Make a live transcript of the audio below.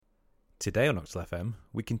Today on Octal FM,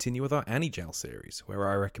 we continue with our Anigel series, where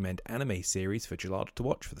I recommend anime series for Gelada to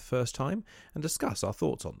watch for the first time and discuss our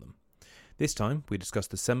thoughts on them. This time, we discuss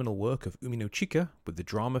the seminal work of Umi no Chika with the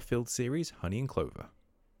drama-filled series Honey and Clover.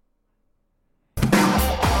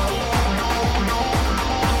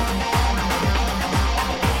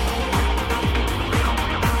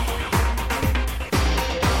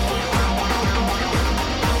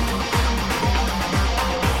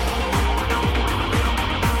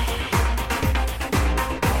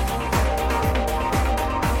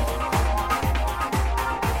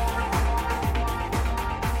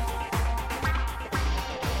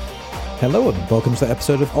 Hello and welcome to the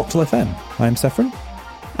episode of Octal FM. I'm Sephron.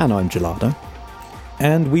 And I'm Gelada.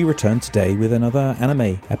 And we return today with another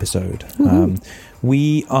anime episode. I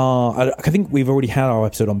think we've already had our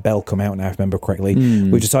episode on Bell come out now, if I remember correctly.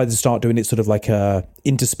 We've decided to start doing it sort of like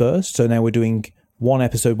interspersed. So now we're doing one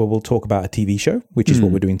episode where we'll talk about a TV show, which is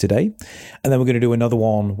what we're doing today. And then we're going to do another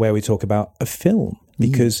one where we talk about a film.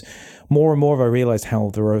 Because more and more have I realised how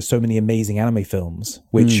there are so many amazing anime films,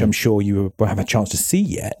 which I'm sure you will have a chance to see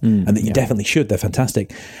yet, and that you definitely should. They're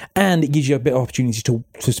fantastic. And it gives you a bit of opportunity to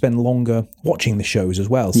spend longer watching the shows as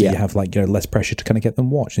well. So you have less pressure to kind of get them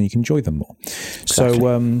watched and you can enjoy them more. Exactly.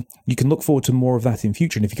 So you can look forward to more of that in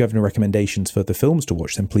future. And if you have any recommendations for the films to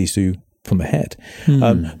watch, then please do from ahead.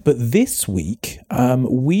 But this week,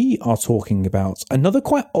 we are talking about another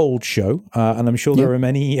quite old show, and I'm sure there are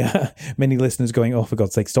many listeners going, oh, for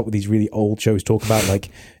God's sake, stop with these really old shows, talk about like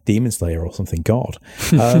Demon Slayer or something, God.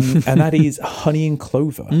 And that is Honey and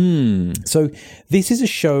Clover. So this is a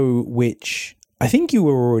show which I think you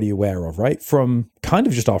were already aware of, right? From kind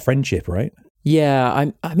of just our friendship, right?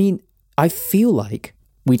 Yeah, I feel like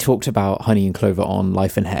we talked about Honey and Clover on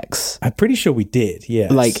Life and Hex. I'm pretty sure we did,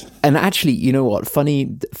 yes. And actually, you know what?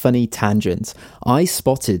 Funny tangent. I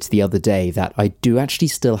spotted the other day that I do actually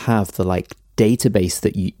still have the database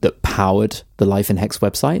that powered the Life and Hex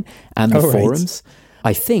website and the forums.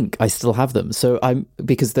 I think I still have them. So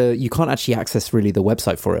because you can't actually access really the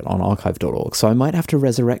website for it on archive.org. So I might have to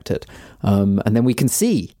resurrect it, and then we can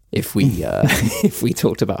see if we if we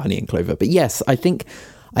talked about Honey and Clover. But yes, I think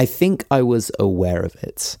I was aware of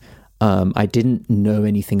it. I didn't know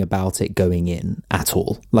anything about it going in at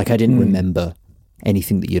all. I didn't remember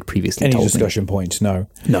anything that you had previously told me. Any discussion points? No.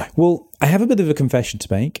 Well, I have a bit of a confession to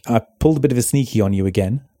make. I pulled a bit of a sneaky on you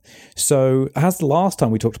again. So as the last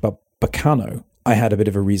time we talked about Baccano, I had a bit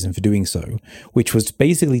of a reason for doing so, which was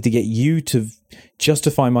basically to get you to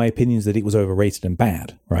justify my opinions that it was overrated and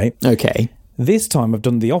bad, right? Okay. This time I've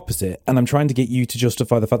done the opposite, and I'm trying to get you to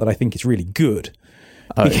justify the fact that I think it's really good.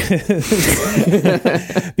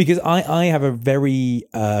 Because I have a very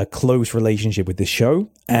close relationship with this show,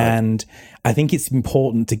 and I think it's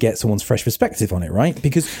important to get someone's fresh perspective on it, right?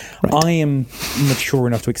 Because I am mature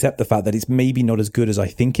enough to accept the fact that it's maybe not as good as I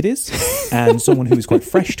think it is, and someone who is quite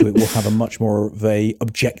fresh to it will have a much more of a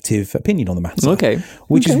objective opinion on the matter.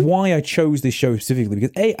 Which is why I chose this show specifically,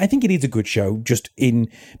 because I think it is a good show just in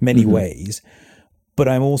many ways. But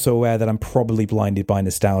I'm also aware that I'm probably blinded by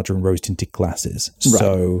nostalgia and rose-tinted glasses.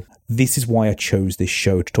 So this is why I chose this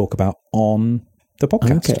show to talk about on the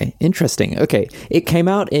podcast. Okay, interesting. Okay, it came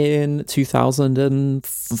out in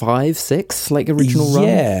 2005, 6, original run?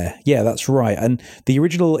 Yeah, that's right. And the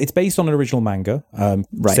original, it's based on an original manga,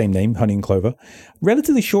 same name, Honey and Clover.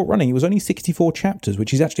 Relatively short running. It was only 64 chapters,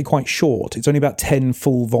 which is actually quite short. It's only about 10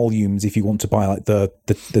 full volumes if you want to buy the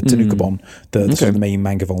Tanukabon, the main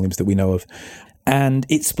manga volumes that we know of. And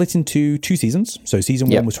it's split into 2 seasons. So season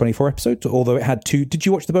 1 was 24 episodes, although it had 2. Did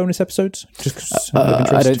you watch the bonus episodes?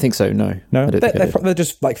 I don't think so, no. No? They're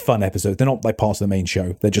just fun episodes. They're not part of the main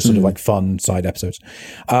show. They're just sort of fun side episodes.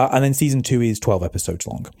 And then season 2 is 12 episodes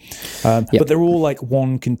long. But they're all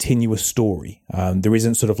one continuous story. There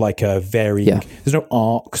isn't sort of a varying... There's no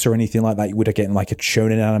arcs or anything like that you would get in a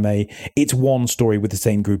shonen anime. It's one story with the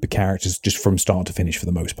same group of characters just from start to finish for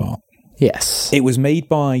the most part. Yes. It was made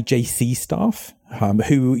by JC Staff,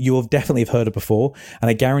 who you'll definitely have heard of before,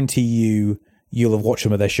 and I guarantee you'll have watched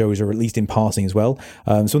some of their shows, or at least in passing as well.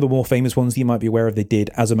 Some of the more famous ones you might be aware of, they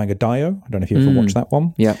did Azumanga Daioh. I don't know if you ever watched that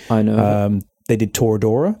one. Yeah, I know. They did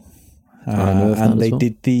Toradora. I know of that and they as well.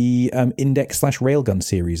 did the Index/Railgun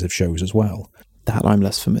series of shows as well. That I'm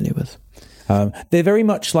less familiar with. They're very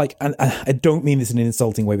much and I don't mean this in an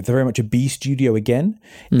insulting way, but they're very much a B studio again,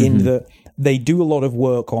 in that they do a lot of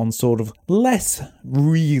work on sort of less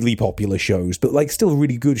really popular shows, but still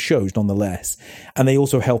really good shows nonetheless. And they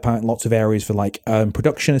also help out in lots of areas for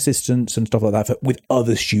production assistance and stuff like that with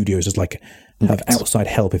other studios as outside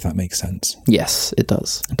help, if that makes sense. Yes, it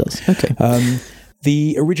does. It does. Okay.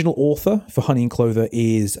 The original author for Honey and Clover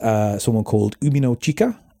is someone called Umi no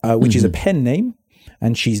Chika. which is a pen name.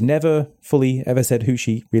 And she's never fully ever said who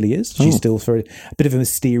she really is. She's still a bit of a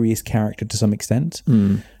mysterious character to some extent.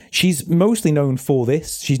 She's mostly known for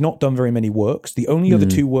this. She's not done very many works. The only other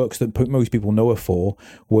two works that most people know her for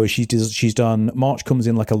were she's done March Comes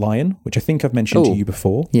In Like a Lion, which I think I've mentioned to you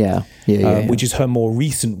before. Yeah. Which is her more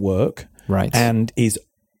recent work. Right. And is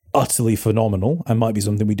utterly phenomenal and might be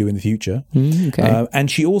something we do in the future. Okay.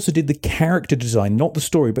 And she also did the character design, not the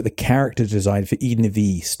story, but the character design for Eden of the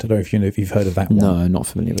East. I don't know if you've heard of that one. No, not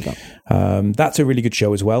familiar with that. That's a really good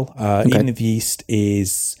show as well. Eden of the East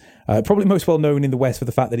is probably most well known in the West for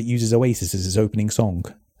the fact that it uses Oasis as its opening song.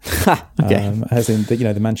 Okay. As in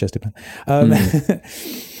the Manchester band.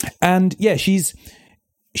 And yeah, she's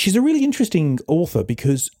a really interesting author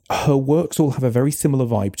because her works all have a very similar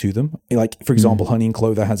vibe to them. Like, for example, Honey and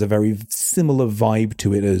Clover has a very similar vibe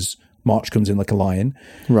to it as March Comes In Like a Lion.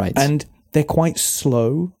 Right. And they're quite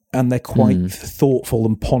slow and they're quite thoughtful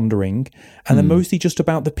and pondering. And they're mostly just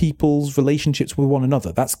about the people's relationships with one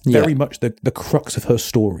another. That's very much the crux of her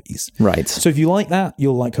stories. Right. So if you like that,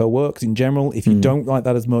 you'll like her works in general. If you don't like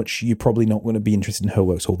that as much, you're probably not going to be interested in her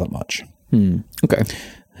works all that much. Okay.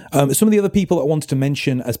 Some of the other people that I wanted to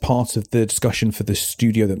mention as part of the discussion for the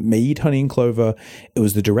studio that made Honey and Clover, it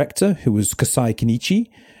was the director, who was Kasai Kenichi,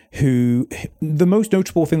 who the most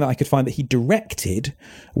notable thing that I could find that he directed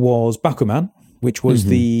was Bakuman, which was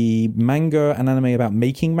the manga and anime about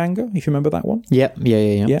making manga, if you remember that one. Yep.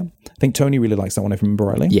 Yeah. I think Tony really likes that one, if I remember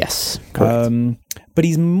rightly. Yes, correct. But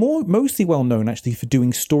he's mostly well known actually for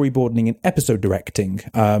doing storyboarding and episode directing.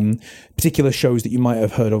 Particular shows that you might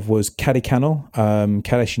have heard of was Karikano,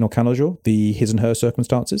 Kareshi no Kanojo, the His and Her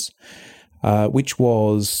Circumstances, which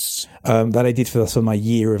was that I did for my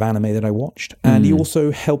year of anime that I watched. And he also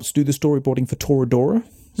helps do the storyboarding for Toradora.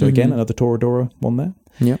 So again, another Toradora one there.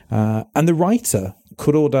 Yeah. And the writer,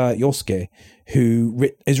 Kuroda Yosuke, who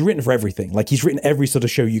has written for everything. Like, he's written every sort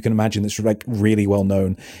of show you can imagine that's like really well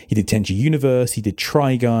known. He did Tenchi Universe, he did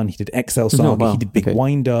Trigun, he did XL Saga, he did Big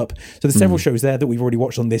Wind Up. So there's several shows there that we've already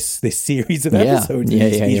watched on this series of episodes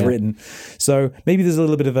he's written. So maybe there's a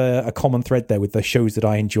little bit of a common thread there with the shows that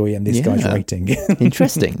I enjoy and this guy's writing.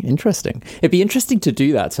 Interesting. It'd be interesting to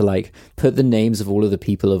do that, to like put the names of all of the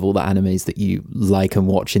people of all the animes that you like and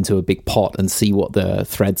watch into a big pot and see what the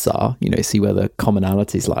threads are, see where the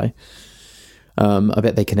commonalities lie. I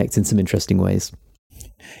bet they connect in some interesting ways.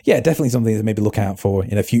 Yeah, definitely something to maybe look out for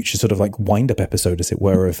in a future sort of like wind-up episode, as it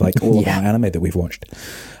were, of like all of our anime that we've watched.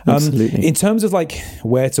 Absolutely. In terms of like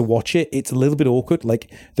where to watch it, it's a little bit awkward.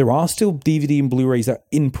 Like, there are still DVD and Blu-rays that are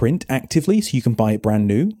in print actively, so you can buy it brand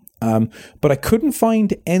new. But I couldn't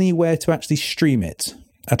find anywhere to actually stream it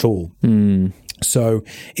at all. So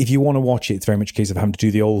if you want to watch it, it's very much a case of having to do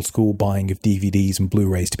the old school buying of DVDs and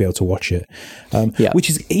Blu-rays to be able to watch it, which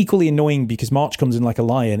is equally annoying because March Comes In Like a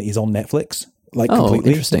Lion is on Netflix, like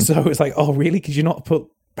completely. Interesting. So it's like, oh, really? Could you not put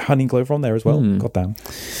Honey and Clover on there as well? God damn.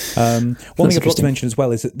 One thing I forgot to mention as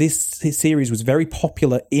well is that this series was very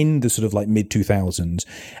popular in the sort of like mid-2000s,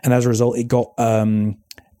 and as a result, it got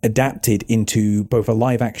adapted into both a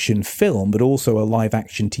live action film but also a live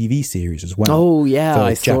action TV series as well. Oh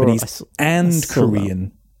yeah, for Japanese and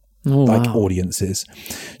Korean audiences.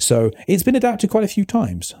 So it's been adapted quite a few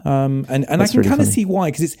times, and I can really kind of funny. see why,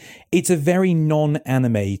 because it's a very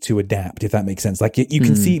non-anime to adapt, if that makes sense. Like, you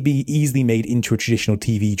can see it be easily made into a traditional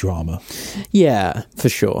TV drama. Yeah, for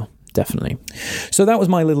sure. Definitely. So that was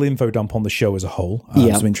my little info dump on the show as a whole.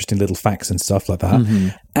 Some interesting little facts and stuff like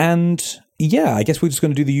that. And yeah, I guess we're just going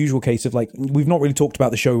to do the usual case of like, we've not really talked about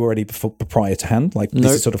the show already prior to hand. Like,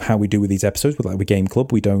 this is sort of how we do with these episodes with Game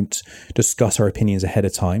Club. We don't discuss our opinions ahead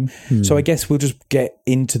of time. So I guess we'll just get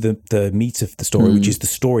into the meat of the story, which is the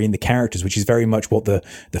story and the characters, which is very much what the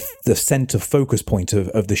center focus point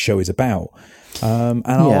of the show is about. And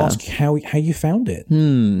I'll ask how you found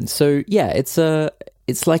it. So yeah, it's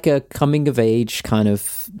like a coming of age kind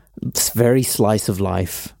of very slice of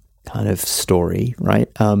life kind of story, right?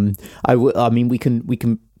 I mean, we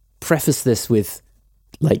can preface this with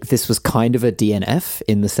like, this was kind of a DNF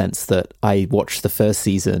in the sense that I watched the first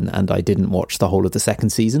season and I didn't watch the whole of the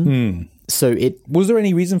second season. So was there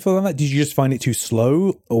any reason for that? Did you just find it too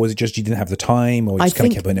slow, or was it just you didn't have the time, or you just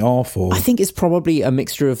kind of kept putting it off? Or I think it's probably a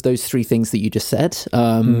mixture of those three things that you just said.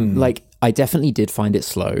 Like, I definitely did find it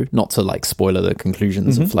slow, not to like spoiler the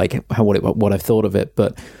conclusions of like what I've thought of it,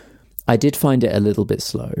 but I did find it a little bit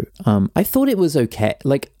slow. I thought it was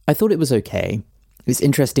okay. It's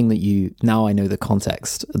interesting that now I know the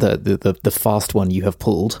context, the fast one you have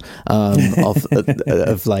pulled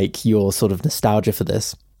of like your sort of nostalgia for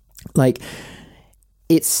this. Like,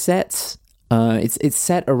 it's set It's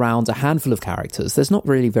set around a handful of characters. There's not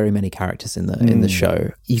really very many characters in the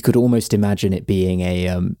show. You could almost imagine it being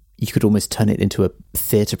you could almost turn it into a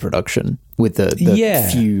theatre production with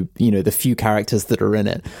the few characters that are in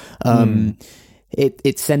it.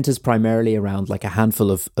 It centers primarily around like a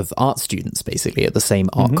handful of art students, basically at the same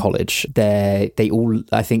art college. They all,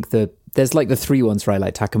 I think there's like the three ones, right?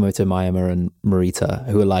 Like Takamoto, Mayama, and Morita,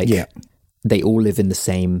 who are like they all live in the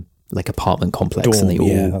same like apartment complex, dorm, and they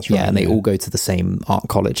all and they all go to the same art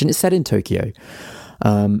college, and it's set in Tokyo,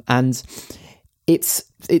 and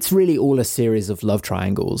it's really all a series of love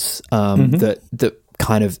triangles that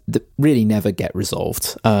really never get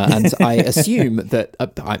resolved, and I assume that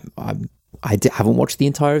haven't watched the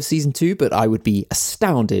entire of season 2, but I would be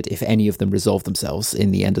astounded if any of them resolve themselves by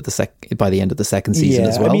the end of the second season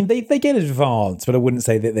as well. I mean, they get advanced, but I wouldn't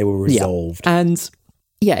say that they were resolved. Yeah. And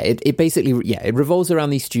it basically it revolves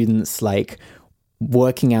around these students like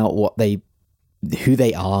working out who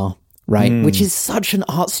they are, right? Which is such an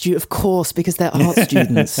art student, of course, because they're art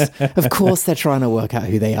students. Of course, they're trying to work out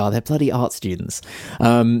who they are. They're bloody art students.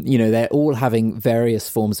 They're all having various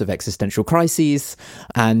forms of existential crises,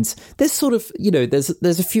 and there's sort of,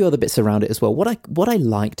 there's a few other bits around it as well. What I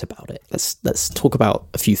liked about it. Let's talk about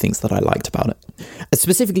a few things that I liked about it.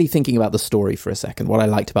 Specifically thinking about the story for a second. What I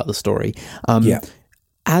liked about the story.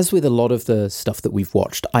 As with a lot of the stuff that we've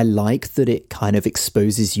watched, I like that it kind of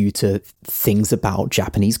exposes you to things about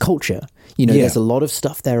Japanese culture. There's a lot of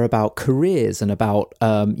stuff there about careers and about,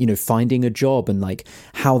 finding a job, and like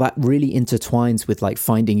how that really intertwines with like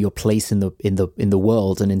finding your place in the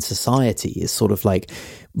world and in society is sort of like,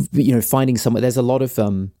 finding somewhere. There's a lot of,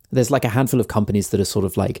 there's like a handful of companies that are sort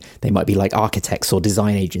of like, they might be like architects or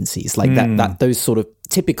design agencies, like that those sort of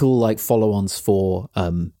typical like follow-ons for,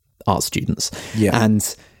 art students,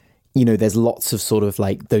 and there's lots of sort of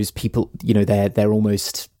like those people, they're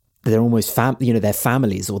almost they're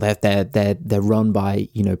families, or they're run by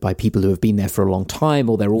by people who have been there for a long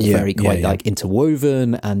time, or they're all like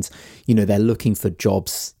interwoven, and they're looking for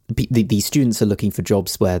jobs. These students are looking for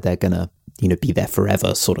jobs where they're gonna be there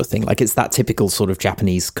forever, sort of thing. Like it's that typical sort of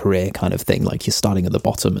Japanese career kind of thing. Like you're starting at the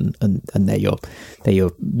bottom and they're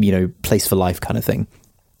your place for life kind of thing.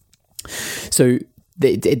 So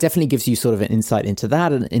it definitely gives you sort of an insight into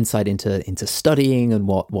that, and an insight into studying and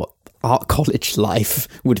what art college life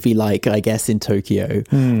would be like, I guess, in Tokyo.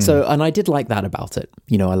 So, and I did like that about it.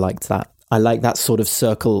 I liked that. I like that sort of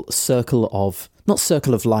circle of, not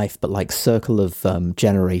circle of life, but like circle of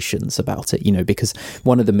generations about it, because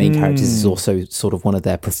one of the main characters is also sort of one of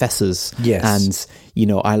their professors. Yes. And,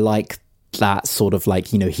 I like that sort of like,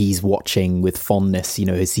 he's watching with fondness,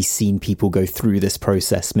 as he's seen people go through this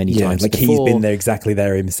process many times like before. He's been there exactly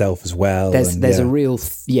there himself as well. There's a real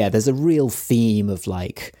theme of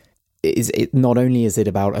like, not only is it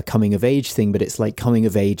about a coming of age thing, but it's like coming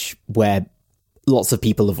of age where lots of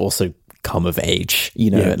people have also come of age,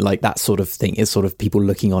 like that sort of thing is sort of people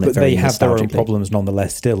looking on it very nostalgically. But they have their own problems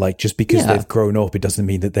nonetheless still, like just because they've grown up, it doesn't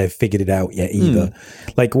mean that they've figured it out yet either.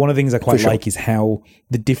 Like one of the things I quite like is how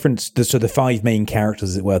the difference, the 5 main characters,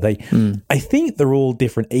 as it were, I think they're all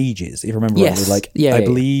different ages, if I remember rightly. Like I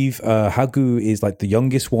believe Hagu is like the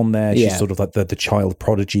youngest one there. She's sort of like the child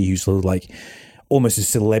prodigy who's sort of like almost a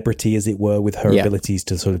celebrity, as it were, with her abilities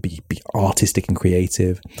to sort of be artistic and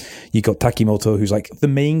creative. You got Takimoto, who's like the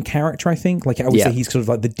main character, I think. Like I would say he's sort of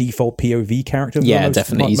like the default POV character.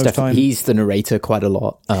 Definitely. He's the narrator quite a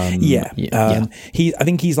lot. I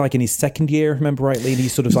think he's like in his second year, if I remember rightly, and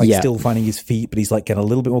he's sort of like still finding his feet, but he's like getting a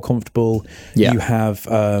little bit more comfortable. You have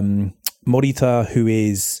Morita, who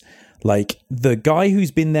is like the guy who's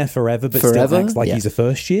been there forever, but still acts like he's a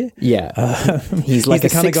first year. He's like the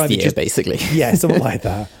kind of guy year, basically. Something like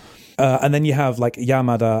that. And then you have like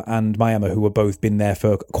Yamada and Mayama, who have both been there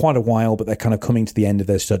for quite a while, but they're kind of coming to the end of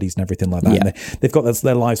their studies and everything like that. And they've got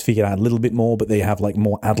their lives figured out a little bit more, but they have like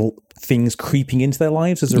more adult things creeping into their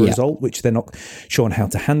lives as a result, which they're not sure on how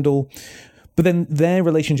to handle. But then their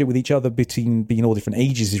relationship with each other, between being all different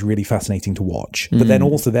ages, is really fascinating to watch. But then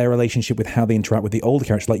also their relationship with how they interact with the older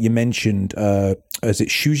characters. Like you mentioned, is it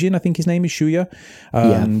Shujin? I think his name is Shuya.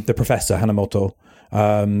 The professor, Hanamoto,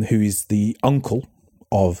 who is the uncle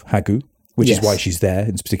of Hagu, which is why she's there,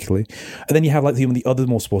 in particularly. And then you have like the other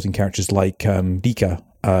more supporting characters like Rika,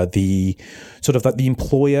 the sort of like the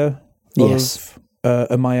employer of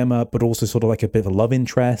Mayama, but also sort of like a bit of a love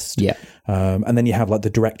interest. And then you have like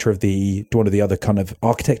the director of one of the other kind of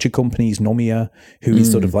architecture companies, Nomiya, who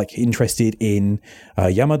is sort of like interested in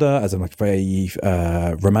Yamada as a like very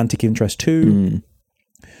romantic interest too.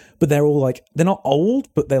 But they're all like, they're not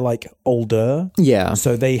old, but they're like older. Yeah.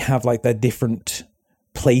 So they have like their different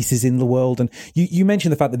places in the world. And you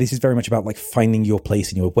mentioned the fact that this is very much about like finding your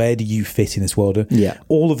place in your, where do you fit in this world? Yeah.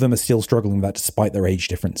 All of them are still struggling with that despite their age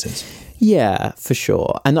differences. Yeah, for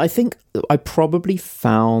sure. And I think I probably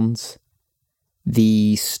found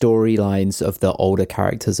the storylines of the older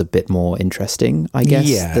characters a bit more interesting, I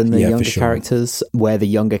guess, than the younger characters, where the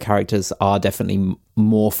younger characters are definitely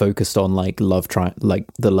more focused on like the love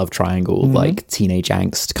triangle, like teenage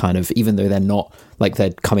angst kind of, even though they're not like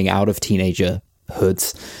they're coming out of teenager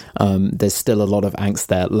hoods. There's still a lot of angst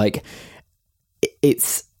there. Like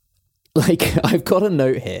it's like, I've got a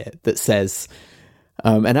note here that says,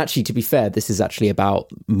 and actually, to be fair, this is actually about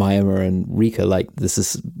Mayama and Rika. Like, this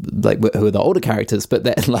is like who are the older characters, but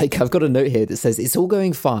then like I've got a note here that says it's all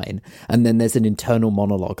going fine, and then there's an internal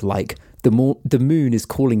monologue like the moon is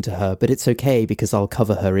calling to her, but it's okay because I'll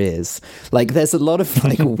cover her ears. Like, there's a lot of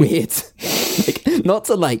like weird, like, not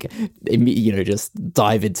to like just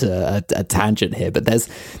dive into a tangent here, but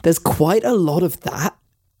there's quite a lot of that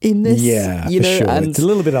in this, for sure. And it's a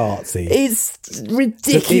little bit artsy. It's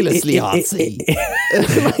ridiculously artsy.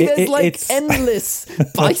 There's like endless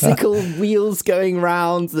bicycle wheels going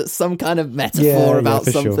round. That's some kind of metaphor about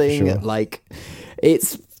something. Sure. Like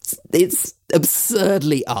it's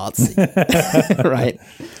absurdly artsy, right?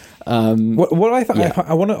 What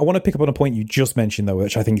I want to pick up on a point you just mentioned though,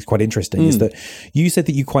 which I think is quite interesting, is that you said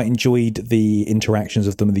that you quite enjoyed the interactions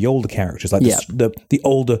of them with the older characters, like the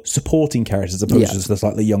older supporting characters as opposed to the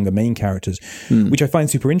slightly younger main characters, which I find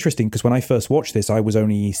super interesting because when I first watched this, I was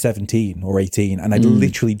only 17 or 18 and I'd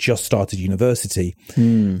literally just started university.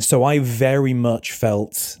 So I very much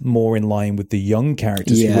felt more in line with the young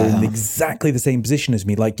characters who were in exactly the same position as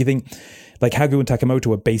me, like giving... Like Hagu and Takamoto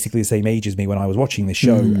were basically the same age as me when I was watching this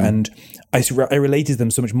show, and I related to them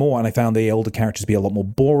so much more, and I found the older characters to be a lot more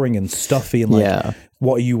boring and stuffy, and like,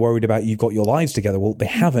 what are you worried about? You've got your lives together. Well, they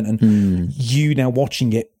haven't, and you now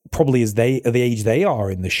watching it probably as they are the age they are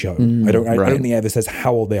in the show. I don't think it ever says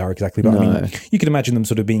how old they are exactly, but I mean, you can imagine them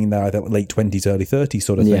sort of being in their either late 20s, early 30s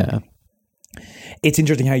sort of thing. It's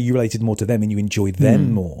interesting how you related more to them and you enjoyed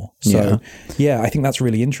them more. So, I think that's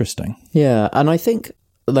really interesting. Yeah, and I think...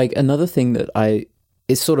 like another thing that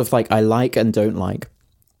it's sort of like I like and don't like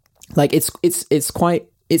it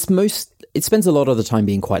spends a lot of the time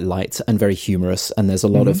being quite light and very humorous, and there's a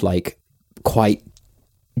lot of like quite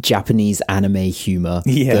Japanese anime humor.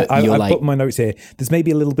 I put my notes here. There's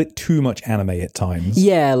maybe a little bit too much anime at times.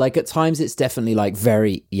 Like at times it's definitely like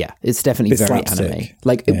very it's definitely very slapstick. Anime.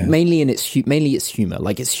 Like mainly it's humor.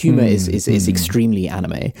 Like its humor is extremely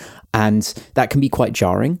anime, and that can be quite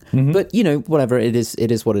jarring. But whatever, it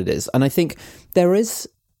is what it is. And I think there is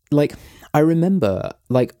like, I remember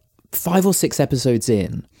like 5 or 6 episodes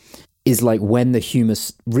in is like when the humor,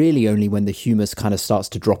 really only when the humor kind of starts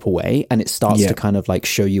to drop away and it starts to kind of like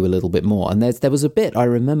show you a little bit more. And there was a bit, I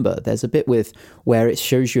remember, there's a bit where it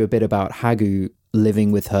shows you a bit about Hagu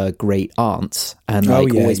living with her great aunts and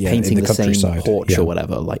like always painting the same porch or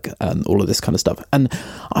whatever, like all of this kind of stuff. And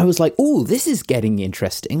I was like, oh, this is getting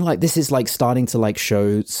interesting. Like this is like starting to like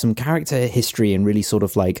show some character history and really sort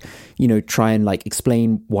of like, try and like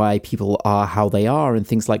explain why people are how they are and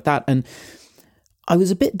things like that. And I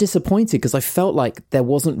was a bit disappointed because I felt like there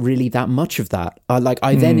wasn't really that much of that.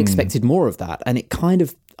 I then expected more of that, and it kind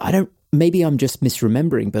of, maybe I'm just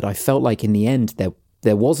misremembering, but I felt like in the end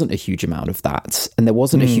there wasn't a huge amount of that, and there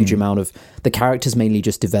wasn't a huge amount of the characters mainly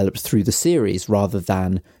just developed through the series rather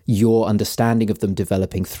than your understanding of them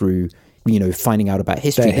developing through finding out about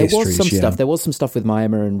history. There was some stuff. There was some stuff with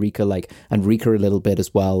Mayama and Rika, and Rika a little bit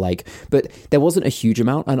as well. But there wasn't a huge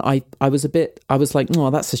amount, and I was like,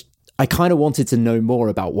 oh, I kind of wanted to know more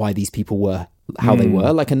about why these people were how they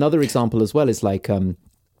were. Like another example as well is like,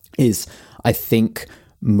 I think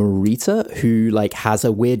Morita, who like has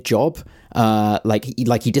a weird job, like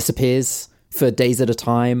he disappears for days at a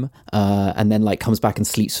time, and then like comes back and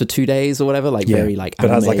sleeps for 2 days or whatever, like very like but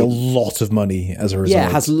anime. Has like a lot of money as a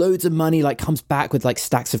result. Has loads of money, like comes back with like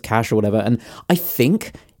stacks of cash or whatever. And I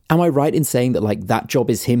think, am I right in saying that like that job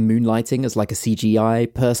is him moonlighting as like a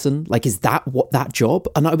CGI person? Like, is that what that job?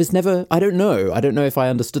 And I don't know if I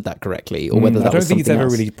understood that correctly or whether that was something else. I don't think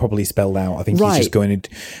it's ever really properly spelled out. I think he's just going to,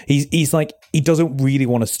 he's like, he doesn't really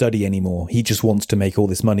want to study anymore. He just wants to make all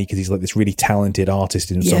this money because he's like this really talented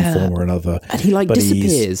artist in some form or another. And he like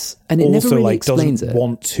disappears and it never really like explains doesn't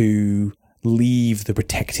want to leave the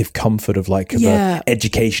protective comfort of like the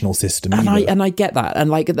educational system. And I get that.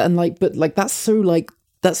 But that's so like,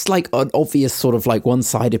 that's like an obvious sort of like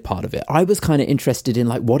one-sided part of it. I was kind of interested in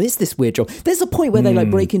like, what is this weird job? There's a point where they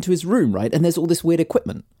like break into his room, right? And there's all this weird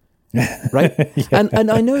equipment, right?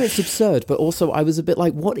 And I know it's absurd, but also I was a bit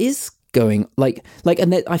like, what is going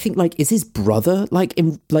and I think like is his brother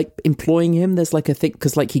employing him. There's like a thing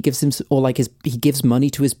because like he gives him he gives money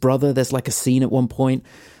to his brother. There's like a scene at one point,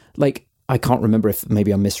 like I can't remember if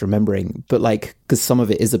maybe I'm misremembering, but like because some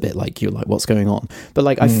of it is a bit like you're like what's going on, but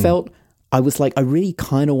like I was like, I really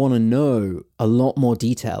kind of want to know a lot more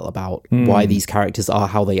detail about why these characters are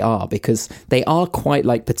how they are, because they are quite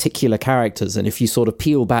like particular characters. And if you sort of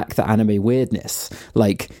peel back the anime weirdness,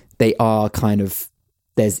 like they are kind of,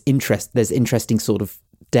 there's interesting sort of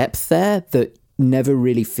depth there that never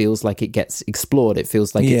really feels like it gets explored. It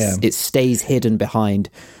feels like it stays hidden behind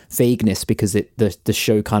vagueness because the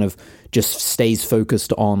show kind of just stays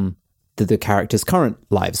focused on the characters' current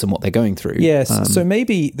lives and what they're going through. Yes. So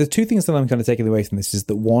maybe the two things that I'm kind of taking away from this is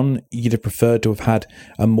that one, you'd have preferred to have had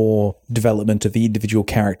a more development of the individual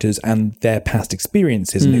characters and their past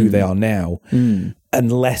experiences and who they are now,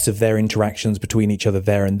 and less of their interactions between each other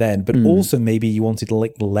there and then. But also maybe you wanted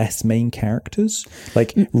like less main characters,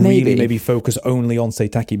 like really maybe focus only on say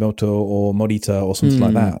Takimoto or Morita or something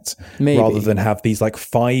like that, rather than have these like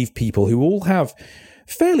 5 people who all have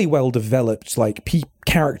fairly well developed like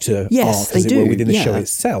character arcs, as it were, within the show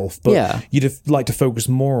itself, but you'd have liked to focus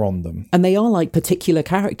more on them. And they are like particular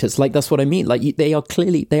characters, like that's what I mean, like they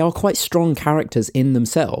are quite strong characters in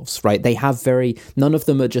themselves, right? They have none of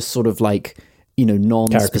them are just sort of like, you know,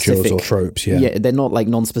 non-specific or tropes. They're not like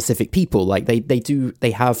non-specific people. Like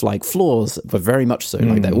they have like flaws, but very much so.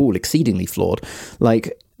 Like they're all exceedingly flawed.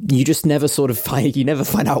 Like you just never sort of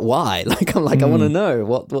find out why. Like I'm like I want to know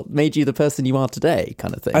what made you the person you are today,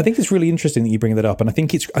 kind of thing. I think it's really interesting that you bring that up, and I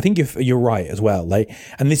think you're right as well. Like,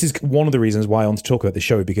 and this is one of the reasons why I want to talk about the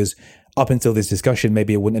show, because up until this discussion,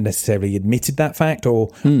 maybe I wouldn't have necessarily admitted that fact, or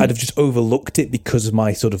I'd have just overlooked it because of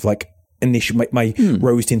my sort of like initial my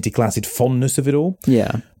rose tinted classic fondness of it all.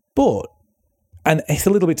 Yeah, and it's a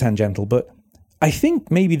little bit tangential, but I think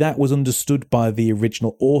maybe that was understood by the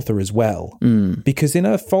original author as well, because in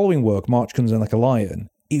her following work, March Comes In Like a Lion,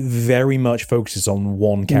 it very much focuses on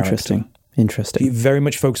one character. Interesting. It very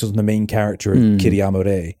much focuses on the main character of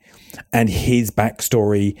Kiriamore and his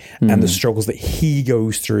backstory and the struggles that he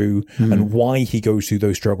goes through and why he goes through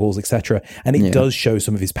those struggles, etc. And it does show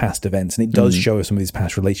some of his past events, and it does show some of his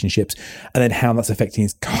past relationships, and then how that's affecting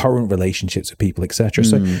his current relationships with people, etc.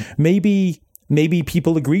 So maybe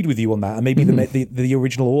people agreed with you on that, and maybe the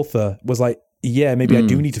original author was like, yeah, maybe I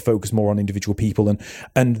do need to focus more on individual people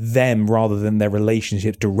and them rather than their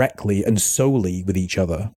relationships directly and solely with each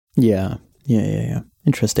other. Yeah.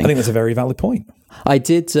 Interesting. I think that's a very valid point. I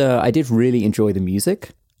did really enjoy the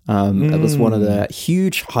music. It was one of the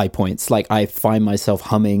huge high points. Like I find myself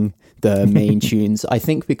humming the main tunes. I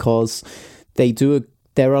think because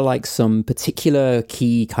there are like some particular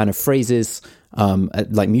key kind of phrases,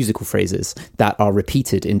 like musical phrases that are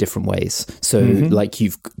repeated in different ways. So like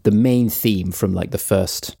you've the main theme from like the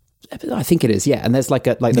first, I think it is, and there's like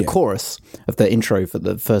the chorus of the intro for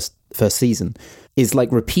the first season is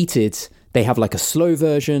like repeated. They have like a slow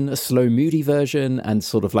version, a slow moody version, and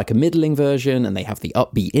sort of like a middling version, and they have the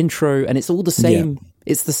upbeat intro, and it's all the same.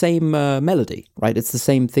 It's the same melody, right? It's the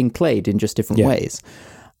same thing played in just different ways.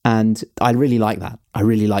 And I really like that. I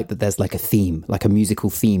really like that there's like a theme, like a musical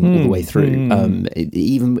theme all the way through.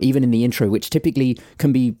 Even in the intro, which typically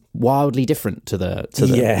can be wildly different to the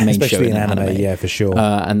main especially show in anime. Yeah, for sure.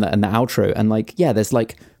 And the outro, and like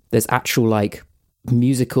there's actual like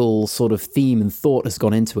musical sort of theme and thought has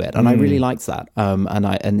gone into it, and I really liked that. And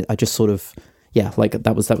I just sort of. Yeah, like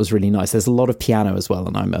that was really nice. There's a lot of piano as well,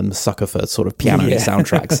 and I'm a sucker for sort of piano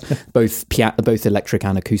soundtracks, both electric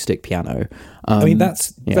and acoustic piano. I mean,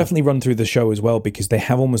 that's definitely run through the show as well, because they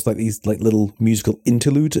have almost like these like little musical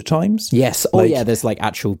interludes at times. Yes. There's like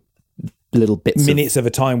actual little bits minutes of a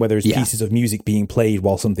time where there's pieces of music being played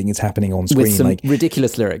while something is happening on screen, with some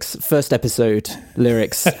ridiculous lyrics. First episode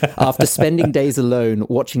lyrics: after spending days alone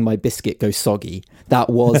watching my biscuit go soggy. That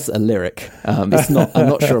was a lyric. I'm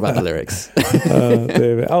not sure about the lyrics.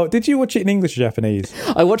 Did you watch it in English or Japanese?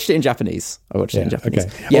 I watched it in Japanese. Okay.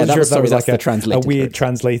 Yeah, that was a weird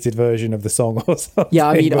translated version of the song or something. Yeah,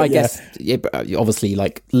 I mean, I guess obviously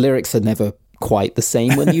like lyrics are never quite the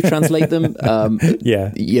same when you translate them.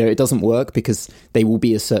 It doesn't work because they will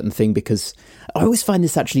be a certain thing, because I always find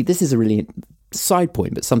this is a really side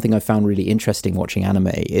point, but something I found really interesting watching anime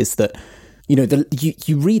is that, you know,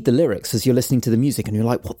 you read the lyrics as you're listening to the music and you're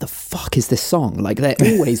like, what the fuck is this song? Like they're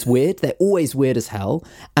always weird. They're always weird as hell.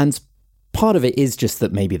 And part of it is just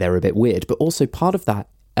that maybe they're a bit weird, but also part of that,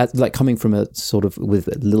 like coming from a sort of with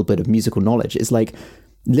a little bit of musical knowledge, is like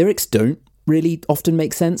lyrics don't really often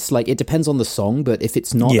make sense. Like it depends on the song, but if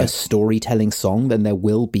it's not a storytelling song, then there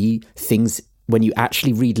will be things when you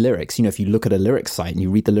actually read lyrics, if you look at a lyrics site and you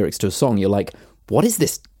read the lyrics to a song, you're like, what is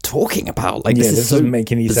this talking about? Like, this doesn't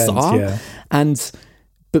make any bizarre. sense.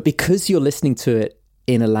 But because you're listening to it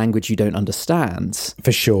in a language you don't understand,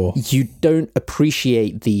 for sure, you don't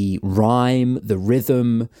appreciate the rhyme, the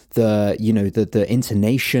rhythm, the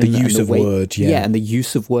intonation, the use of words, and the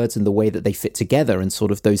use of words and the way that they fit together and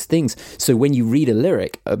sort of those things. So when you read a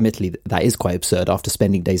lyric, admittedly that is quite absurd after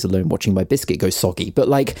spending days alone watching my biscuit go soggy, but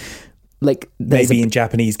like maybe in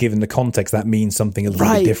Japanese, given the context, that means something a little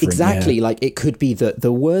bit different. Exactly. Like it could be that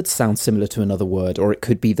the words sound similar to another word, or it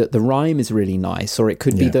could be that the rhyme is really nice, or it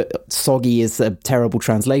could be that soggy is a terrible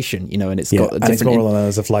translation, and it's got a different... And it's more along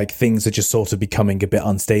those of like things are just sort of becoming a bit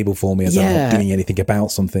unstable for me as I'm not doing anything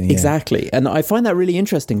about something. Yeah. Exactly. And I find that really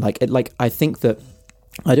interesting. Like I think that,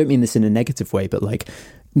 I don't mean this in a negative way, but like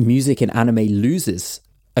music in anime loses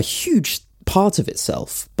a huge part of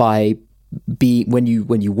itself by when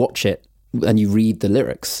you watch it and you read the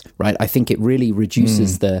lyrics, right? I think it really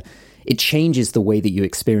reduces it changes the way that you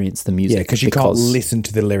experience the music. Yeah, because you can't listen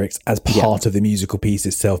to the lyrics as part of the musical piece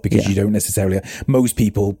itself, because you don't necessarily... Most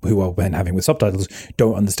people who are then having with subtitles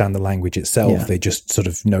don't understand the language itself. Yeah. They just sort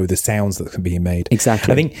of know the sounds that can be made.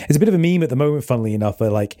 Exactly. I think it's a bit of a meme at the moment, funnily enough, where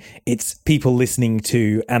like it's people listening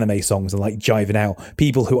to anime songs and like jiving out.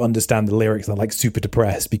 People who understand the lyrics are like super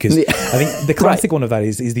depressed, because I think the classic one of that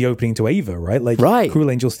is the opening to Ava, right? Like Cruel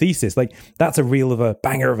Angel's Thesis. Like that's a real of a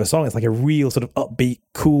banger of a song. It's like a real sort of upbeat,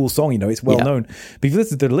 cool song. It's well known. But if you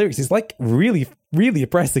listen to the lyrics, it's like really, really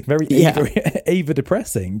depressing, very Ava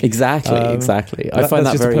depressing. Exactly. I find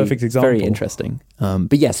that very, a perfect example. Very interesting.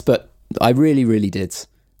 But I really, really did.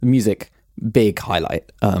 The music, big highlight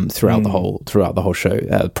throughout the whole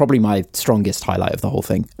show. Probably my strongest highlight of the whole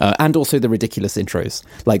thing. And also the ridiculous intros,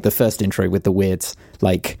 like the first intro with the weird,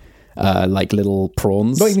 like little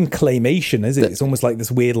prawns. Not even claymation, is it? It's almost like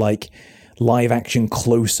this weird, like live action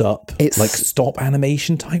close up, it's like stop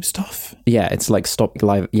animation type stuff. Yeah, it's like stop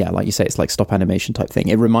live. Yeah, like you say, it's like stop animation type thing.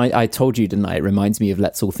 I told you, didn't I? It reminds me of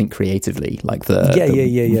Let's All Think Creatively, like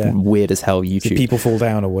the weird as hell YouTube. The people fall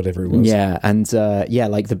down or whatever it was. Yeah, and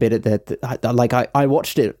like the bit at the I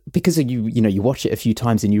watched it because you watch it a few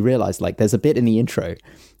times and you realize like there's a bit in the intro.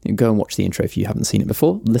 You go and watch the intro if you haven't seen it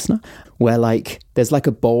before, listener, where like there's like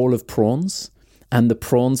a bowl of prawns. And the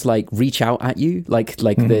prawns like reach out at you, like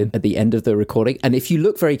at the end of the recording. And if you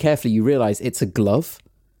look very carefully, you realize it's a glove.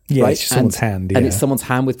 Yeah, right? It's someone's hand. Yeah. And it's someone's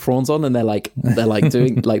hand with prawns on, and they're like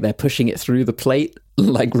doing like they're pushing it through the plate,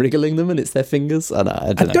 like wriggling them, and it's their fingers.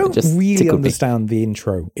 I don't really understand the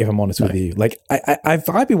intro, if I'm honest with you. Like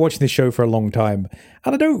I've been watching this show for a long time,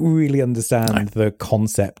 and I don't really understand the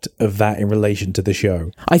concept of that in relation to the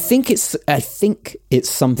show. I think it's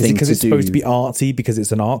something. Is it because it's supposed to be artsy because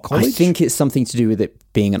it's an art college? I think it's something to do with it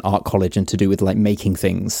being an art college and to do with like making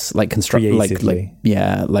things, like construct, like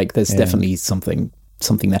there's definitely something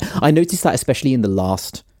there. I noticed that especially in the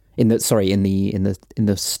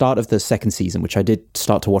start of the second season, which I did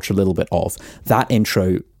start to watch a little bit of. That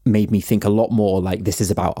intro made me think a lot more like this is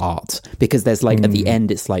about art, because there's like at the end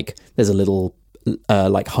it's like there's a little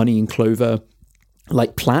like honey and clover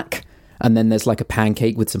like plaque, and then there's like a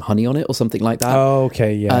pancake with some honey on it or something like that. Oh,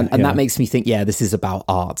 okay, yeah. And that makes me think, this is about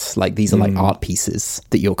art. Like these are like art pieces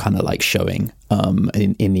that you're kind of like showing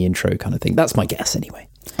in the intro kind of thing. That's my guess anyway.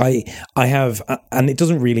 I have, and it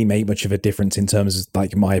doesn't really make much of a difference in terms of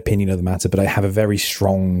like my opinion of the matter, but I have a very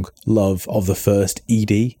strong love of the first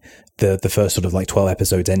ED, the first sort of like 12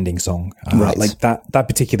 episodes ending song. Right. Like that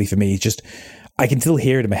particularly for me is just, I can still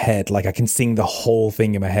hear it in my head. Like I can sing the whole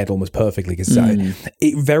thing in my head almost perfectly, because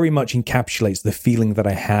it very much encapsulates the feeling that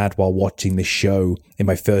I had while watching this show in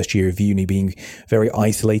my first year of uni, being very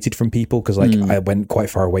isolated from people, because like I went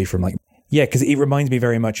quite far away from like... Yeah, because it reminds me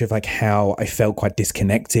very much of like how I felt quite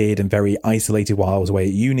disconnected and very isolated while I was away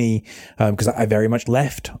at uni, because I very much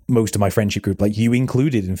left most of my friendship group, like you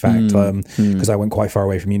included, in fact, because I went quite far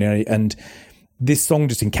away from uni. And this song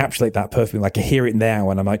just encapsulates that perfectly. Like I hear it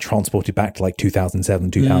now and I'm like transported back to like 2007,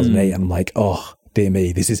 2008, and I'm like, oh, dear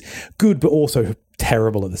me, this is good, but also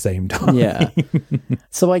terrible at the same time. Yeah.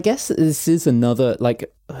 So I guess this is another, like,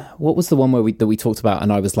 what was the one where we talked about,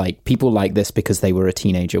 and I was like, people like this because they were a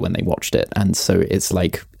teenager when they watched it, and so it's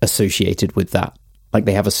like associated with that, like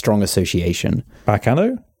they have a strong association.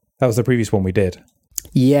 Baccano? That was the previous one we did.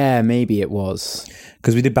 Yeah, maybe it was.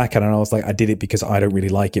 Because we did Baccano and I was like, I did it because I don't really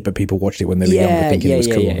like it, but people watched it when they were younger thinking it was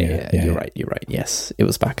cool. Yeah. You're right. Yes, it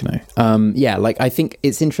was Baccano. Like I think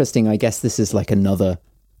it's interesting. I guess this is like another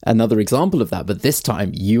example of that, but this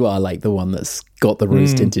time you are like the one that's got the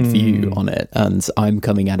rose-tinted view on it, and I'm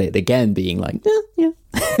coming at it again being like, yeah.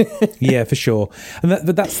 Yeah, for sure. And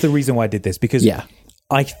but that's the reason why I did this, because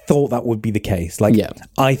I thought that would be the case. Like,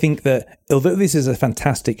 I think that although this is a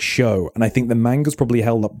fantastic show, and I think the manga's probably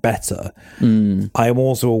held up better, I am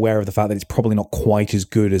also aware of the fact that it's probably not quite as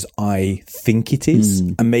good as I think it is.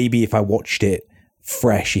 And maybe if I watched it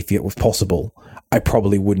fresh, if it was possible, I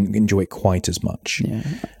probably wouldn't enjoy it quite as much.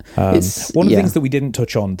 One of the things that we didn't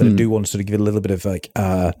touch on that I do want to sort of give it a little bit of like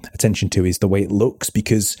attention to is the way it looks,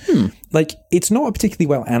 because like it's not a particularly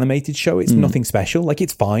well animated show. It's nothing special. Like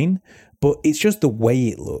it's fine, but it's just the way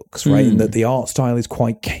it looks, right? And that the art style is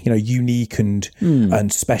quite, unique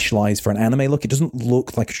and specialized for an anime look. It doesn't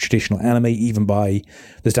look like a traditional anime, even by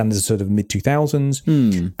the standards of sort of mid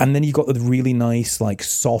 2000s. And then you've got the really nice, like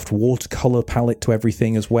soft watercolor palette to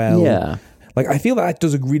everything as well. Yeah. Like, I feel that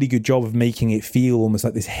does a really good job of making it feel almost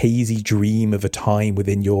like this hazy dream of a time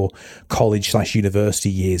within your college/university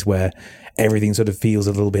years where everything sort of feels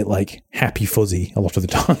a little bit like happy fuzzy a lot of the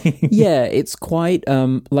time. Yeah, it's quite,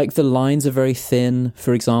 like the lines are very thin,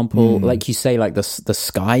 for example. Like you say, like the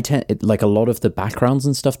sky, like a lot of the backgrounds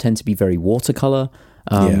and stuff tend to be very watercolor.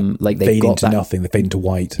 Like they've fade got into nothing, they fade into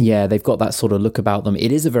white. Yeah, they've got that sort of look about them.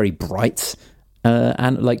 It is a very bright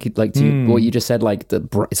and like what you just said, like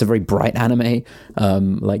it's a very bright anime.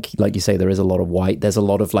 Like you say, there is a lot of white. There's a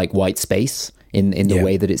lot of like white space in the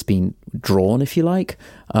way that it's been drawn, if you like.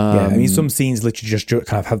 I mean, some scenes literally just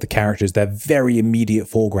kind of have the characters, they're very immediate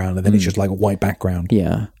foreground, and then it's just like a white background.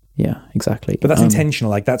 Yeah, exactly. But that's intentional.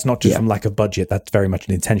 Like, that's not just from lack of budget. That's very much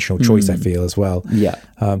an intentional choice, I feel, as well.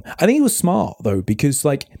 I think it was smart, though, because,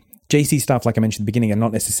 like, JC Staff, like I mentioned at the beginning, are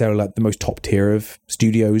not necessarily like the most top tier of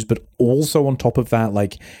studios, but also on top of that,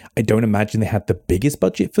 like, I don't imagine they had the biggest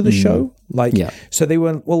budget for the show. Like, so they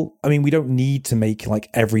were, well, I mean, we don't need to make like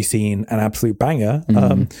every scene an absolute banger.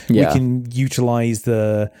 We can utilize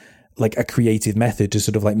like a creative method to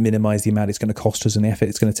sort of like minimize the amount it's going to cost us and the effort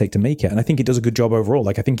it's going to take to make it. And I think it does a good job overall.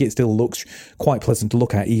 Like, I think it still looks quite pleasant to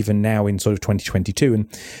look at even now in sort of 2022.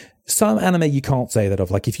 And some anime you can't say that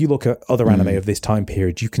of. Like, if you look at other anime of this time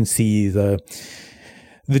period, you can see the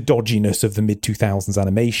dodginess of the mid 2000s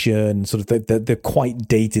animation, sort of the quite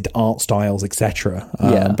dated art styles, etc.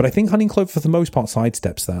 But I think Honey and Clover for the most part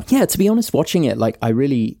sidesteps that. Yeah, to be honest, watching it, like,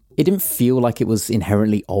 it didn't feel like it was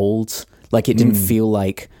inherently old. Like, it didn't feel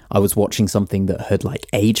like I was watching something that had like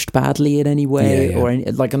aged badly in any way or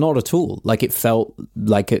like not at all. Like, it felt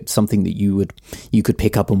like it's something that you could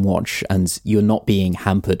pick up and watch, and you're not being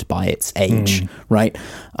hampered by its age, right?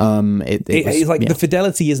 It's like the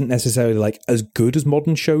fidelity isn't necessarily like as good as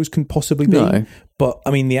modern shows can possibly be, but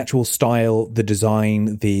I mean the actual style, the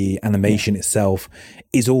design, the animation itself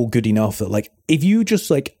is all good enough that, like, if you just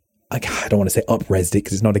like I don't want to say up-resed it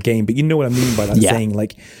because it's not a game, but you know what I mean by that, saying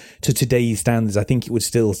like to today's standards, I think it would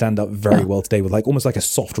still stand up very well today with like almost like a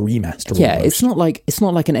soft remaster. Yeah, almost. it's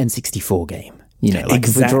not like an N64 game. You know, like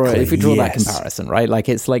exactly. if we draw that comparison, right? Like,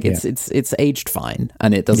 it's like it's aged fine,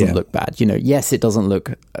 and it doesn't look bad. You know, yes, it doesn't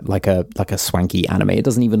look like a swanky anime. It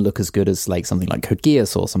doesn't even look as good as like something like Code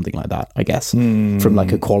Geass or something like that, I guess, from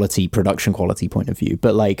like a production quality point of view.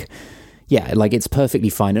 But like, yeah, like, it's perfectly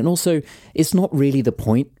fine. And also, it's not really the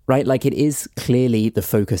point, right? Like, it is clearly the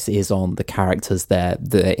focus is on the characters there,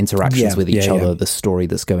 the interactions with each other, the story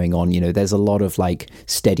that's going on. You know, there's a lot of like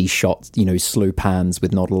steady shots, you know, slow pans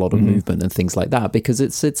with not a lot of movement and things like that, because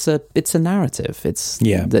it's a narrative.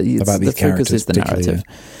 About the focus is the narrative.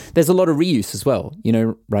 There's a lot of reuse as well, you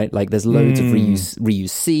know, right? Like, there's loads of reuse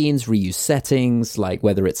scenes, reuse settings, like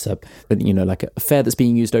whether it's a fair that's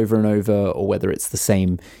being used over and over, or whether it's the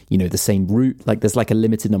same route. Like, there's like a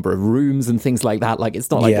limited number of rooms and things like that. Like,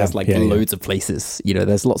 it's not like there's like loads of places, you know,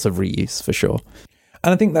 there's lots of reuse for sure.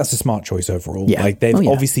 And I think that's a smart choice overall. Like, they've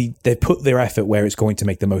obviously they've put their effort where it's going to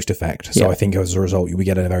make the most effect. So I think as a result, we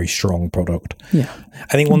get a very strong product. I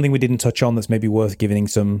think one thing we didn't touch on that's maybe worth giving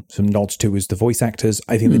some nods to is the voice actors.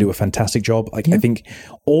 I think they do a fantastic job. Like, I think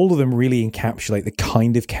all of them really encapsulate the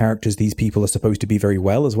kind of characters these people are supposed to be very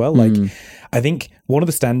well as well. Like, I think one of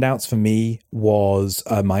the standouts for me was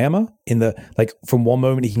Mayama, in the, like, from one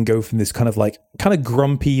moment he can go from this kind of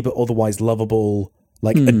grumpy but otherwise lovable,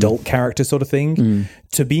 like, adult character sort of thing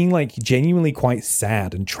to being like genuinely quite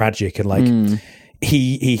sad and tragic, and like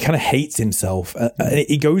he kind of hates himself.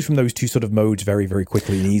 He goes from those two sort of modes very, very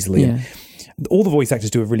quickly and easily. And all the voice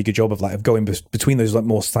actors do a really good job of going between those like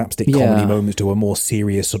more slapstick comedy moments to a more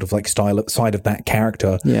serious sort of like side of that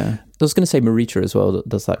character. I was going to say Morita as well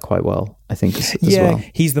does that quite well, I think, as well.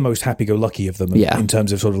 He's the most happy-go-lucky of them in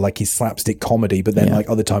terms of sort of like his slapstick comedy, but then like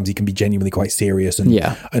other times he can be genuinely quite serious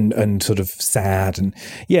and sort of sad. And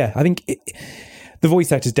I think the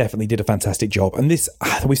voice actors definitely did a fantastic job. And this,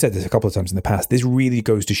 we've said this a couple of times in the past, this really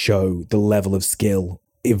goes to show the level of skill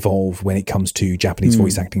evolved when it comes to Japanese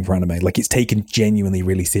voice acting for anime. Like, it's taken genuinely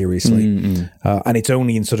really seriously. And it's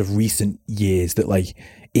only in sort of recent years that like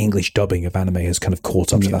English dubbing of anime has kind of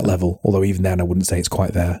caught up to that level. Although even then I wouldn't say it's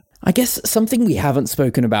quite there. I guess something we haven't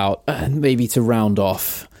spoken about, maybe to round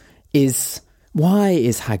off, is why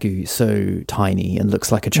is Hagu so tiny and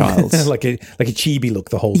looks like a child? like a chibi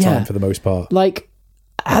look the whole time for the most part. Like,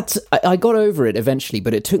 I got over it eventually,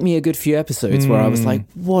 but it took me a good few episodes where I was like,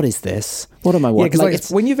 what is this? What am I watching? Yeah,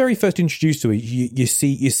 because when you're very first introduced to it, you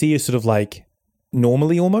see a sort of like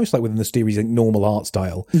normally almost like within the series, like normal art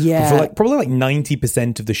style. Yeah. But for like probably like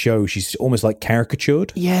 90% of the show, she's almost like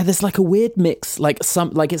caricatured. Yeah, there's like a weird mix,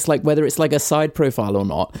 it's like whether it's like a side profile or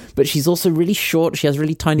not, but she's also really short. She has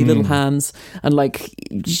really tiny little hands, and like,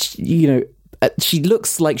 you know, she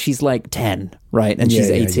looks like she's like 10, right? And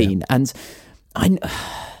she's 18. And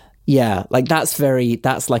like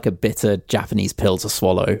that's like a bitter Japanese pill to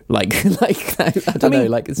swallow. Like I don't know,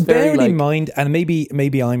 like it's very bearing in mind, and maybe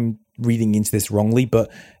I'm reading into this wrongly, but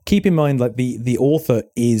keep in mind like the author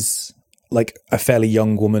is like a fairly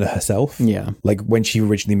young woman herself. Yeah. Like when she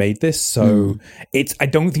originally made this. So I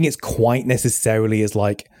don't think it's quite necessarily as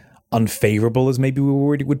like unfavorable as maybe we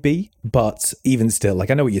worried it would be, but even still, like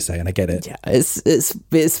I know what you're saying, I get it. Yeah,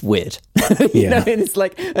 it's weird. You know? And it's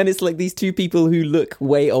like these two people who look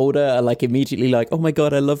way older are like immediately like, oh my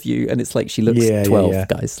god, I love you, and it's like she looks 12,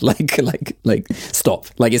 guys. Like stop.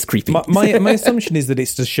 Like it's creepy. My assumption is that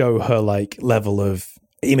it's to show her like level of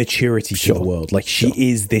immaturity to the world. Like she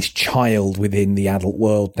is this child within the adult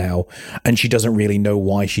world now, and she doesn't really know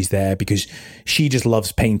why she's there because she just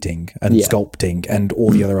loves painting and sculpting and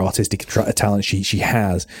all the other artistic talent she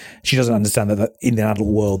has. She doesn't understand that in the adult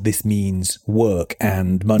world this means work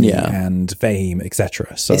and money and fame,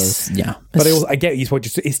 etc. So but I get you.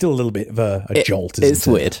 It's still a little bit of a jolt. It's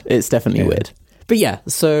weird. It's definitely weird. But yeah,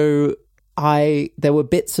 so there were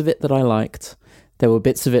bits of it that I liked. There were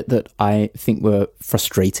bits of it that I think were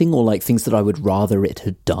frustrating, or like things that I would rather it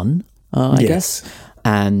had done, I guess.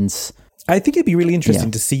 And I think it'd be really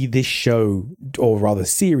interesting to see this show, or rather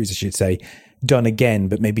series, I should say, done again,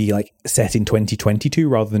 but maybe like set in 2022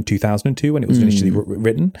 rather than 2002 when it was initially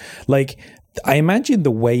written. Like, I imagine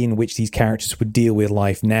the way in which these characters would deal with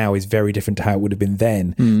life now is very different to how it would have been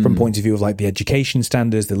then, from point of view of like the education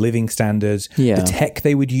standards, the living standards, the tech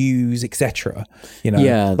they would use, etc. You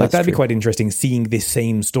know, like that'd be quite interesting seeing this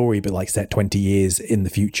same story, but like set 20 years in the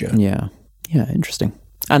future. Yeah, interesting.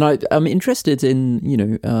 And I'm interested in, you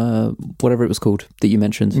know, whatever it was called that you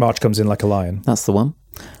mentioned. March Comes In Like a Lion. That's the one.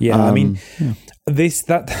 Yeah, I mean,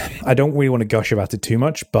 that I don't really want to gush about it too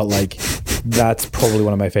much, but like that's probably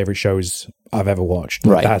one of my favorite shows I've ever watched.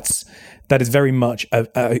 Right. That is very much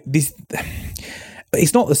this.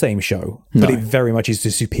 It's not the same show, but it very much is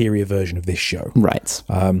the superior version of this show. Right.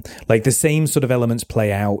 Like the same sort of elements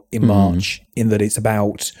play out in March, in that it's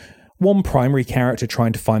about one primary character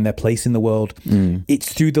trying to find their place in the world.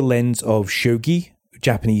 It's through the lens of shogi,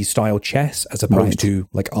 Japanese style chess, as opposed to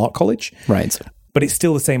like art college. Right. But it's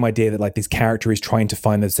still the same idea that like this character is trying to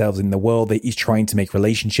find themselves in the world. That he's trying to make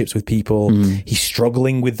relationships with people. He's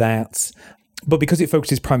struggling with that. But because it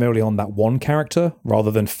focuses primarily on that one character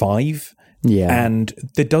rather than 5, and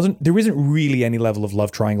there isn't really any level of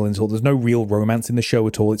love triangle in it all. There's no real romance in the show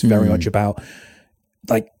at all. It's very much about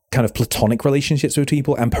like kind of platonic relationships with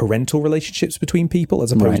people and parental relationships between people,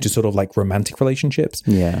 as opposed to sort of like romantic relationships.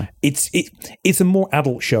 Yeah, it's a more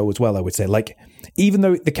adult show as well, I would say. Like, even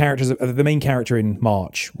though the main character in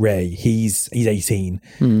March, Ray, he's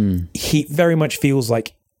 18, he very much feels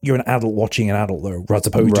like you're an adult watching an adult, though, as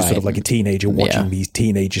opposed to sort of like a teenager watching these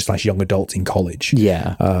teenagers / young adults in college.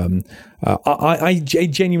 Yeah. I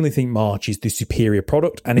genuinely think March is the superior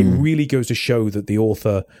product, and it really goes to show that the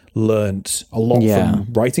author learnt a lot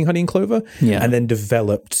from writing Honey and Clover, and then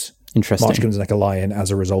developed March Comes In Like a Lion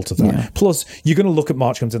as a result of that. Yeah. Plus, you're going to look at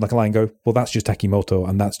March Comes In Like a Lion and go, well, that's just Takimoto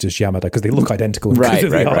and that's just Yamada, because they look identical. Because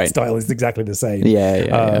the art style is exactly the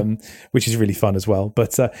same. Which is really fun as well.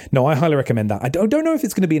 But no, I highly recommend that. I don't know if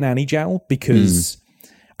it's going to be an Annie Jowl, because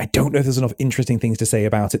I don't know if there's enough interesting things to say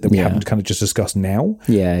about it that we haven't kind of just discussed now.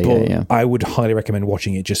 I would highly recommend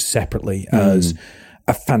watching it just separately as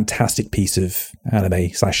a fantastic piece of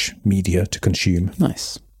anime / media to consume.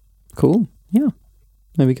 Nice. Cool. Yeah.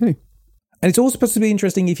 There we go. And it's also supposed to be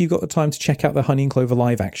interesting if you've got the time to check out the Honey and Clover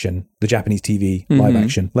live action, the Japanese TV live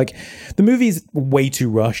action. Like, the movie is way too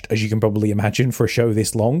rushed, as you can probably imagine, for a show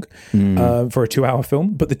this long, for a 2-hour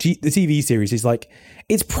film. But the TV series is like,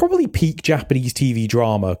 it's probably peak Japanese TV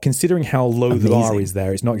drama, considering how low the bar is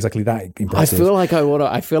there. It's not exactly that impressive.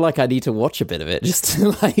 I feel like I need to watch a bit of it just to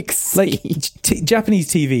like see. Japanese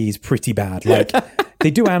TV is pretty bad. Like,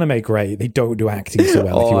 They do anime great. They don't do acting so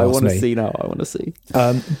well. If you I ask want to me. see now. I want to see.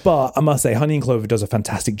 But I must say, Honey and Clover does a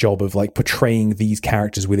fantastic job of like portraying these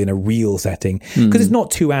characters within a real setting because it's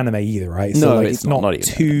not too anime either, right? So No, like, it's not not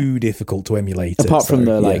too difficult to emulate. Apart from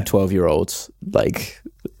the yeah. 12-year-olds, like.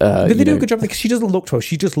 But they do a good job because she doesn't look 12.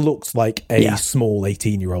 She just looks like a small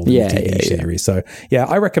 18-year-old in the TV series. So yeah,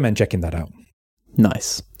 I recommend checking that out.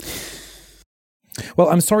 Nice. Well,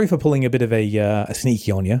 I'm sorry for pulling a bit of a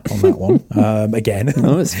sneaky on you on that one. Again,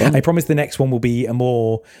 No, it's fine. I promise the next one will be a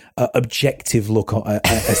more objective look at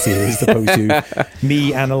a series, as opposed to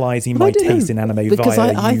me analysing my taste in anime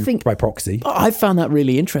via you by proxy. I found that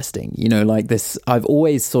really interesting. You know, like this, I've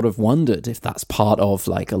always sort of wondered if that's part of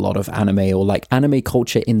like a lot of anime or like anime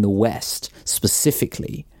culture in the West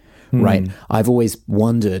specifically, right? I've always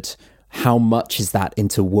wondered how much is that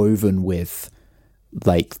interwoven with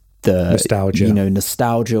like the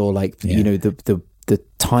nostalgia or like the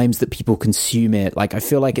times that people consume it. Like I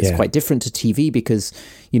feel like it's quite different to TV because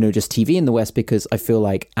just TV in the West, because I feel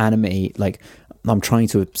like anime, like I'm trying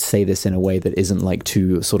to say this in a way that isn't like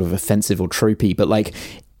too sort of offensive or tropey, but like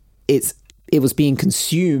it was being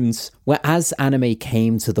consumed as anime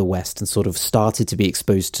came to the West and sort of started to be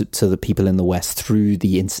exposed to the people in the West through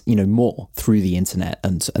the more through the internet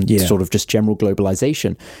and sort of just general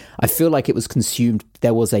globalization. I feel like it was consumed.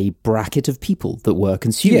 There was a bracket of people that were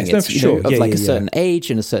consuming it, of a certain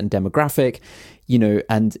age and a certain demographic,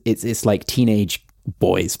 and it's like teenage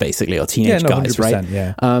boys basically, or teenage guys,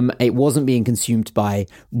 right? It wasn't being consumed by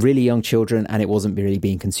really young children, and it wasn't really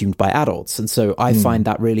being consumed by adults. And so I find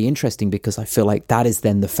that really interesting because I feel like that is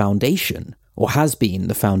then the foundation, or has been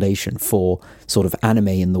the foundation, for sort of anime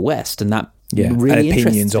in the West. And that really and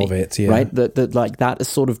opinions interests me, of it, right? That like that has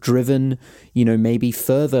sort of driven, maybe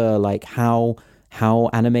further like how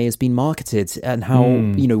anime has been marketed and how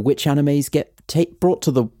which animes get brought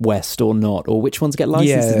to the West or not, or which ones get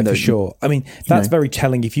licensed. Yeah, for sure. I mean, that's very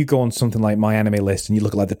telling. If you go on something like My Anime List and you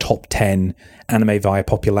look at like the top 10 anime via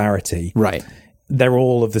popularity, right? They're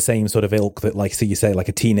all of the same sort of ilk that, like, so you say, like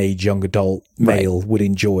a teenage young adult male would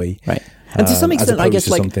enjoy, right? And to some extent, I guess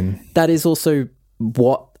like that is also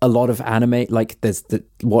what a lot of anime, like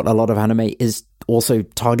what a lot of anime is also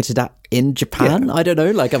targeted at in Japan. I don't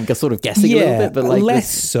know, like I'm sort of guessing a little bit, but like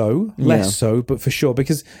less so, but for sure,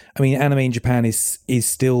 because I mean, anime in Japan is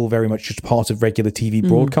still very much just part of regular TV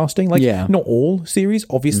broadcasting. Like, not all series,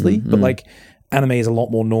 obviously, but like anime is a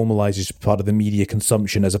lot more normalized as part of the media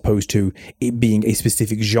consumption, as opposed to it being a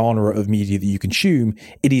specific genre of media that you consume.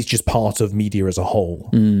 It is just part of media as a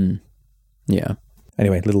whole. Yeah.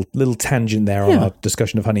 Anyway, little tangent there on our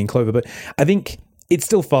discussion of Honey and Clover, but I think it's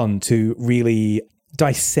still fun to really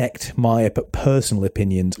dissect my personal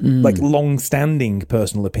opinions, like long-standing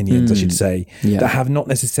personal opinions, I should say, that have not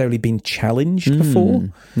necessarily been challenged before.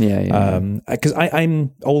 Because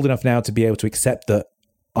I'm old enough now to be able to accept that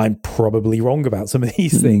I'm probably wrong about some of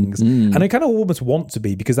these things, and I kind of almost want to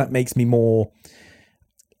be, because that makes me more.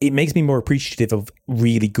 It makes me more appreciative of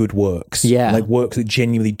really good works, like works that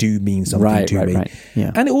genuinely do mean something to me.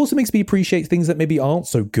 And it also makes me appreciate things that maybe aren't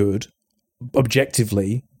so good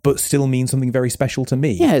objectively, but still mean something very special to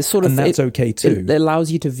me. Yeah, it's sort of, and that's okay too. It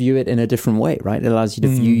allows you to view it in a different way, right? It allows you to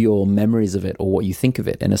view your memories of it or what you think of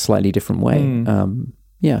it in a slightly different way.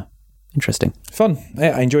 Interesting. Fun.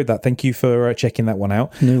 Yeah, I enjoyed that. Thank you for checking that one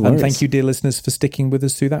out. No worries. And thank you, dear listeners, for sticking with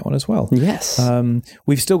us through that one as well. Yes.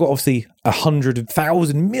 We've still got obviously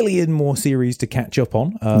 100,000 million more series to catch up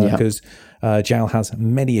on, because Jal has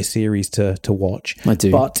many a series to watch. I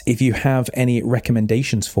do. But if you have any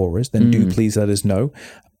recommendations for us, then do please let us know.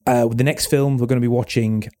 The next film we're going to be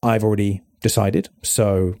watching, I've already decided.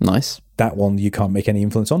 So nice. That one you can't make any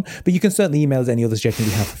influence on, but you can certainly email us any other suggestions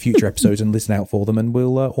you have for future episodes and listen out for them, and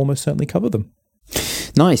we'll almost certainly cover them.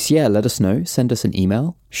 Nice. Yeah, let us know. Send us an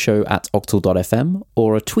email, show@octal.fm,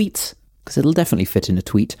 or a tweet, because it'll definitely fit in a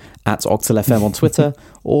tweet, at octalfm on Twitter,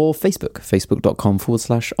 or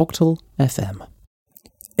facebook.com/octalfm.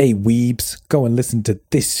 Hey, weebs, go and listen to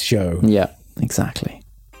this show. Yeah, exactly.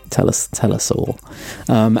 Tell us all.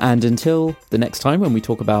 And until the next time when we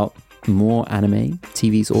talk about more anime,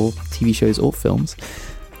 TV shows or films,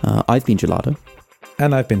 I've been Gelado.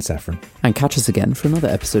 And I've been Saffron. And catch us again for another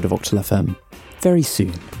episode of Octal FM very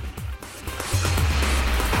soon.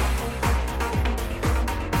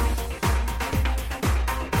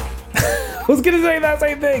 I was going to say that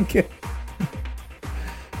same thing.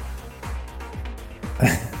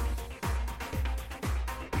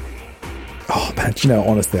 Oh man, do you know,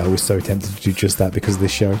 honestly, I was so tempted to do just that because of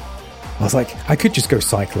this show. I was like, I could just go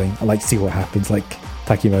cycling and like see what happens, like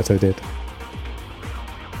Takimoto did.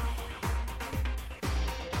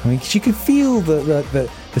 I mean, 'cause you can feel the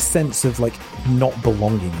sense of like not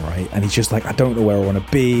belonging, right? And he's just like, I don't know where I want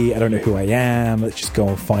to be. I don't know who I am. Let's just go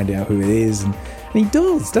and find out who it is. And he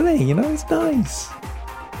does, doesn't he? You know, it's nice.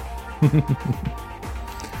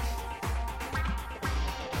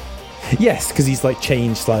 Yes, because he's like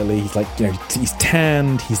changed slightly. He's like, you know, he's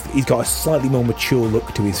tanned. He's got a slightly more mature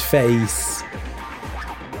look to his face.